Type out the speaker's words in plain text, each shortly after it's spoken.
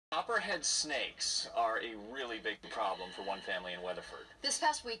Copperhead snakes are a really big problem for one family in Weatherford. This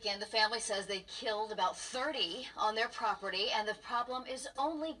past weekend, the family says they killed about 30 on their property, and the problem is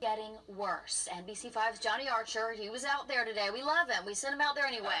only getting worse. NBC5's Johnny Archer, he was out there today. We love him. We sent him out there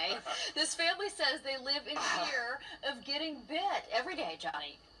anyway. This family says they live in fear of getting bit every day,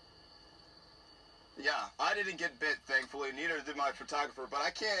 Johnny. Yeah, I didn't get bit, thankfully, neither did my photographer, but I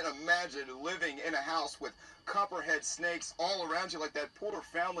can't imagine living in a house with copperhead snakes all around you like that poor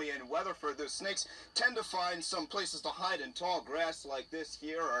family in Weatherford. Those snakes tend to find some places to hide in tall grass like this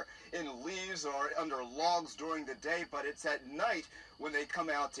here, or in leaves, or under logs during the day, but it's at night when they come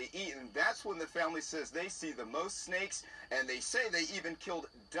out to eat, and that's when the family says they see the most snakes, and they say they even killed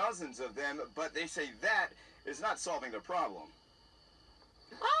dozens of them, but they say that is not solving the problem.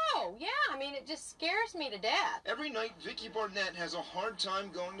 Oh, yeah, I mean, it just scares me to death. Every night, Vicky Barnetts has a hard time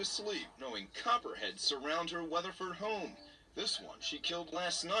going to sleep, knowing copperheads surround her Weatherford home. This one she killed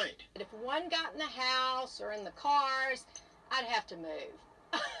last night. If one got in the house or in the cars, I'd have to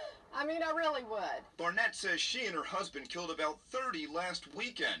move. I mean, I really would. Barnetts says she and her husband killed about 30 last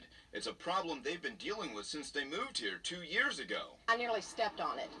weekend. It's a problem they've been dealing with since they moved here 2 years ago. I nearly stepped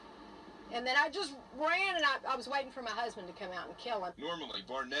on it. And then I just ran, and I was waiting for my husband to come out and kill him. Normally,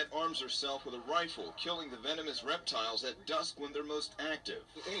 Barnetts arms herself with a rifle, killing the venomous reptiles at dusk when they're most active.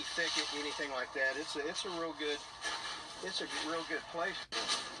 Any thicket, anything like that, it's a real good place.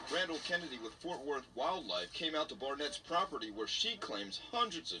 Randall Kennedy with Fort Worth Wildlife came out to Barnetts' property where she claims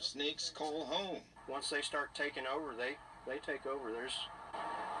hundreds of snakes call home. Once they start taking over, they take over.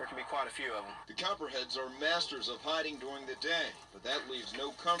 There can be quite a few of them. The Copperheads are masters of hiding during the day, but that leaves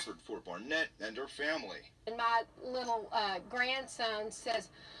no comfort for Barnetts and her family. And my little grandson says,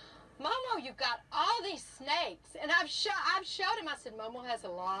 Momo, you've got all these snakes. And I've showed him, I said, Momo has a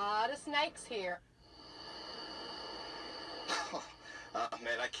lot of snakes here.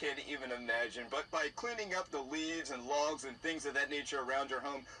 Man, I can't even imagine. But by cleaning up the leaves and logs and things of that nature around your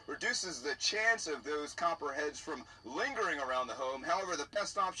home reduces the chance of those copperheads from lingering around the home. However, the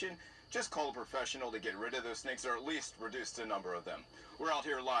best option, just call a professional to get rid of those snakes, or at least reduce the number of them. We're out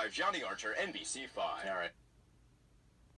here live. Johnny Archer, NBC5. All right.